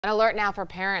An alert now for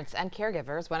parents and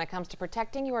caregivers when it comes to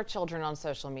protecting your children on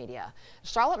social media.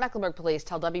 Charlotte-Mecklenburg police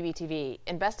tell WBTV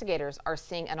investigators are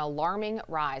seeing an alarming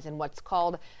rise in what's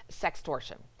called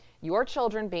sextortion. Your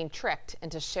children being tricked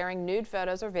into sharing nude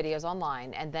photos or videos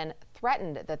online and then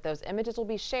threatened that those images will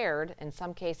be shared, in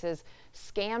some cases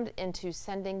scammed into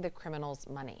sending the criminals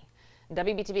money.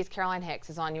 WBTV's Caroline Hicks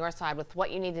is on your side with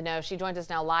what you need to know. She joins us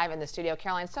now live in the studio.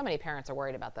 Caroline, so many parents are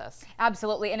worried about this.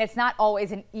 Absolutely, and it's not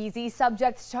always an easy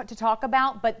subject to talk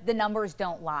about, but the numbers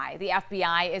don't lie. The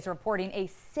FBI is reporting a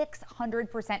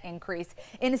 600% increase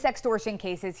in sextortion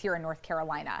cases here in North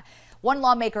Carolina. One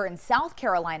lawmaker in South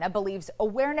Carolina believes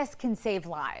awareness can save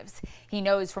lives. He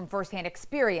knows from firsthand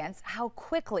experience how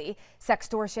quickly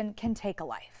sextortion can take a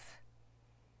life.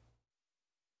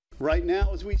 Right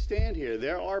now, as we stand here,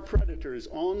 there are predators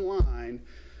online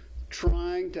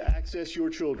trying to access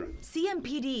your children.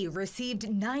 CMPD received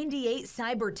 98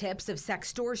 cyber tips of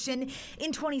sextortion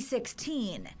in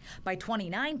 2016. By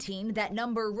 2019, that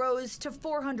number rose to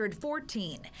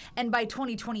 414. And by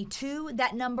 2022,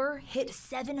 that number hit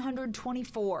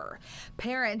 724.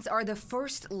 Parents are the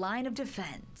first line of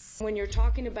defense. When you're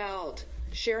talking about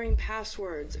sharing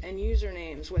passwords and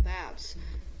usernames with apps,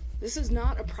 this is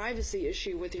not a privacy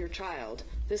issue with your child.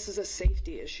 This is a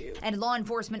safety issue. And law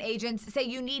enforcement agents say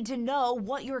you need to know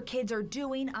what your kids are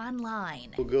doing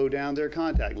online. We'll go down their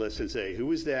contact list and say,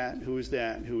 who is that, who is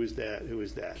that, who is that, who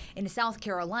is that? In South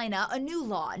Carolina, a new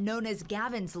law known as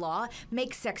Gavin's Law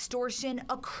makes sextortion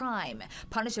a crime,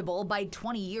 punishable by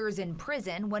 20 years in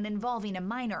prison when involving a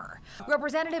minor.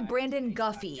 Representative Brandon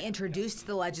Guffey introduced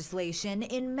the legislation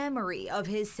in memory of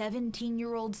his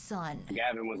 17-year-old son.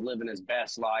 Gavin was living his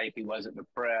best life. He wasn't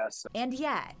depressed. And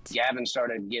yet, Gavin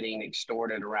started getting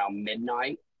extorted around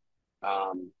midnight,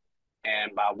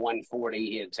 and by 1:40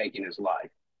 he had taken his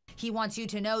life. He wants you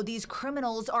to know these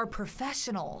criminals are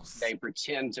professionals. They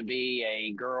pretend to be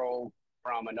a girl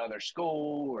from another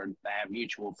school or they have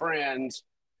mutual friends,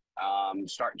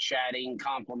 start chatting,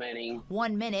 complimenting.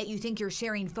 1 minute you think you're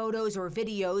sharing photos or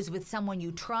videos with someone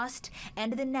you trust,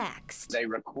 and the next they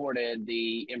recorded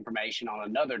the information on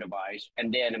another device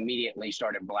and then immediately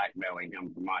started blackmailing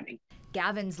him for money.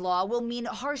 Gavin's Law will mean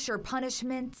harsher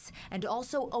punishments and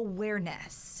also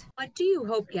awareness. What do you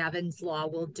hope Gavin's Law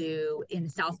will do in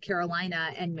South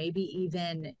Carolina and maybe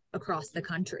even across the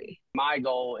country? My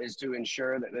goal is to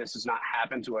ensure that this does not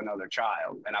happen to another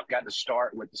child, and I've got to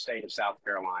start with the state of South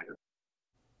Carolina.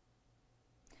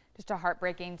 Just a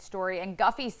heartbreaking story. And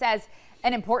Guffey says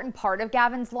an important part of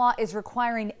Gavin's Law is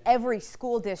requiring every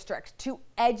school district to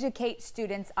educate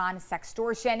students on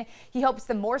sextortion. He hopes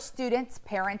the more students,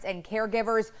 parents, and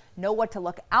caregivers know what to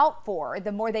look out for,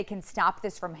 the more they can stop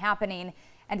this from happening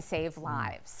and save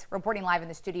lives. Reporting live in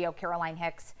the studio, Caroline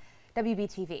Hicks,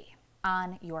 WBTV,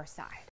 on your side.